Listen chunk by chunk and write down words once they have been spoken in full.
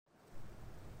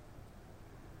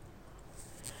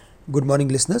Good morning,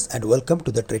 listeners, and welcome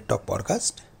to the Trade Talk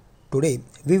podcast. Today,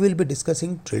 we will be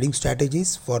discussing trading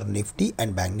strategies for Nifty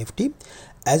and Bank Nifty,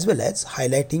 as well as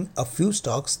highlighting a few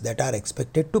stocks that are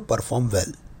expected to perform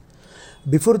well.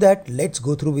 Before that, let's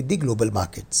go through with the global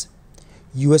markets.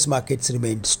 US markets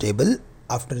remained stable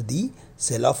after the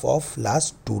sell-off of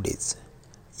last 2 days.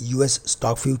 US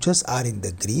stock futures are in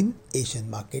the green.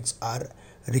 Asian markets are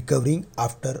recovering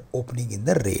after opening in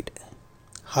the red.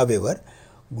 However,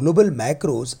 global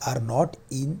macros are not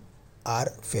in our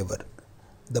favor.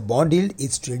 The bond yield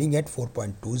is trading at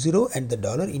 4.20 and the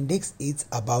dollar index is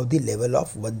above the level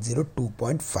of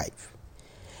 102.5.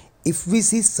 If we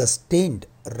see sustained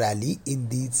rally in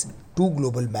these two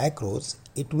global macros,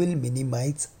 it will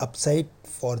minimize upside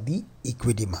for the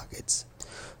equity markets.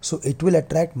 So it will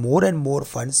attract more and more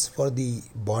funds for the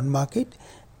bond market,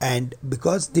 and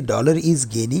because the dollar is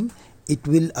gaining, it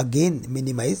will again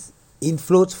minimize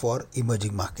inflows for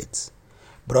emerging markets.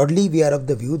 Broadly, we are of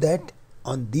the view that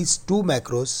on these two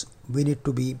macros, we need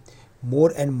to be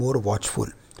more and more watchful.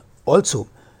 Also,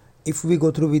 if we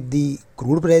go through with the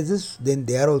crude prices, then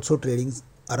they are also trading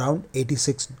around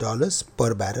 $86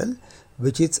 per barrel,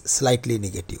 which is slightly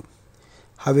negative.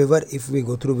 However, if we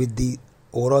go through with the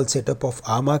overall setup of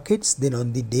our markets, then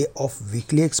on the day of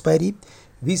weekly expiry,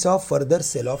 we saw further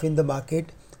sell-off in the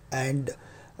market and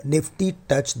Nifty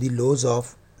touched the lows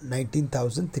of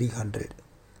 19,300.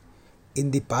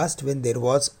 In the past, when there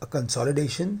was a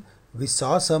consolidation, we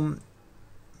saw some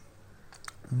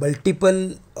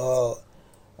multiple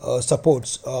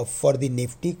supports for the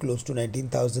Nifty close to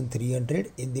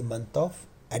 19,300 in the month of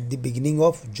at the beginning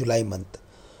of July month.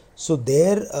 So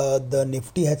there the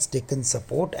Nifty has taken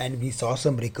support and we saw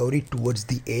some recovery towards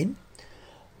the end.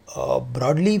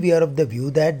 Broadly, we are of the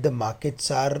view that the markets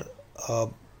are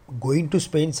going to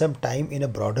spend some time in a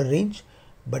broader range,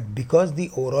 but because the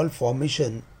overall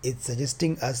formation is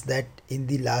suggesting us that in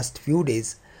the last few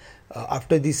days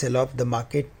after the sell-off, the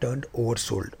market turned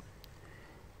oversold.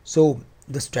 So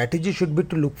the strategy should be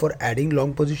to look for adding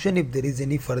long position if there is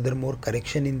any further more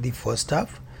correction in the first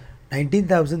half.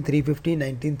 19,350,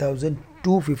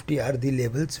 19,250 are the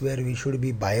levels where we should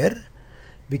be buyer.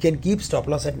 We can keep stop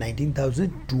loss at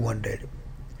 19,200.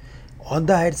 On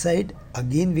the higher side,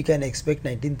 again we can expect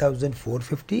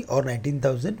 19,450 or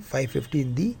 19,550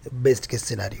 in the best case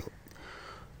scenario.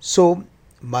 So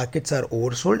markets are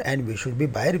oversold and we should be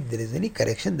buyer if there is any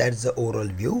correction. That's the overall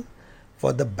view.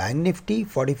 For the Bank Nifty,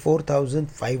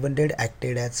 44,500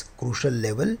 acted as crucial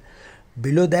level.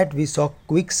 Below that, we saw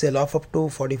quick sell-off up to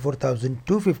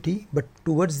 44,250, but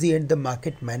towards the end, the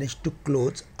market managed to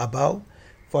close above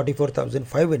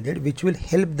 44,500, which will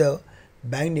help the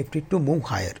Bank Nifty to move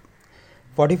higher.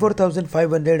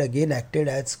 44,500 again acted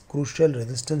as crucial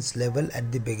resistance level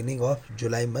at the beginning of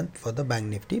July month for the Bank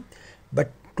Nifty,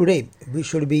 but today we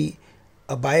should be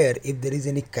a buyer if there is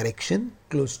any correction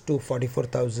close to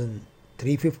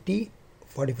 44,350,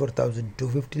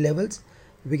 44,250 levels.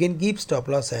 We can keep stop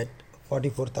loss at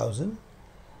 44,000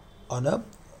 on a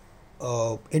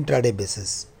intraday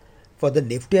basis. For the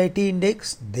Nifty IT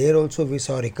index, there also we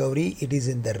saw recovery. It is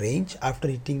in the range after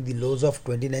hitting the lows of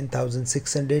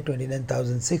 29,600,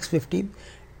 29,650.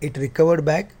 It recovered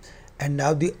back and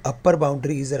now the upper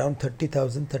boundary is around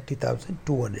 30,000,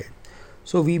 30,200.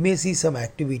 So we may see some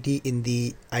activity in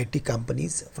the IT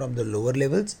companies from the lower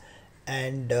levels,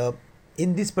 and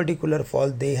in this particular fall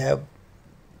they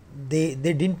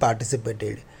didn't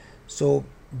participate. So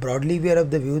broadly, we are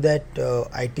of the view that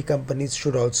IT companies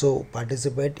should also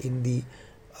participate in the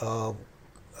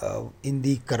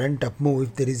current up move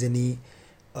if there is any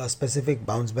specific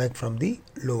bounce back from the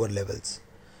lower levels.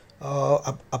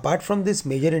 Apart from this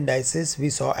major indices, we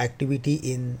saw activity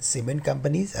in cement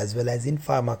companies as well as in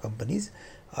pharma companies.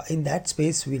 In that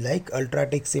space, we like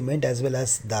Ultratech Cement as well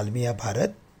as Dalmia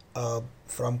Bharat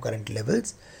from current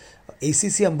levels.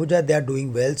 ACC Ambuja, they are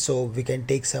doing well, so we can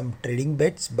take some trading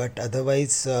bets, but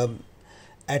otherwise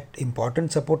at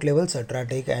important support levels,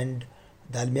 Ultratech and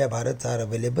Dalmia Bharat are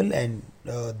available, and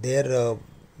there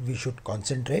we should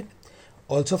concentrate.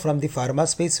 Also from the pharma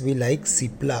space, we like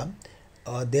Cipla.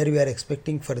 There we are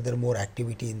expecting further more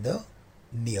activity in the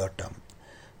near term.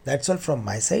 That's all from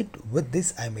my side. With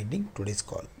this, I am ending today's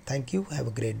call. Thank you. Have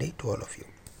a great day to all of you.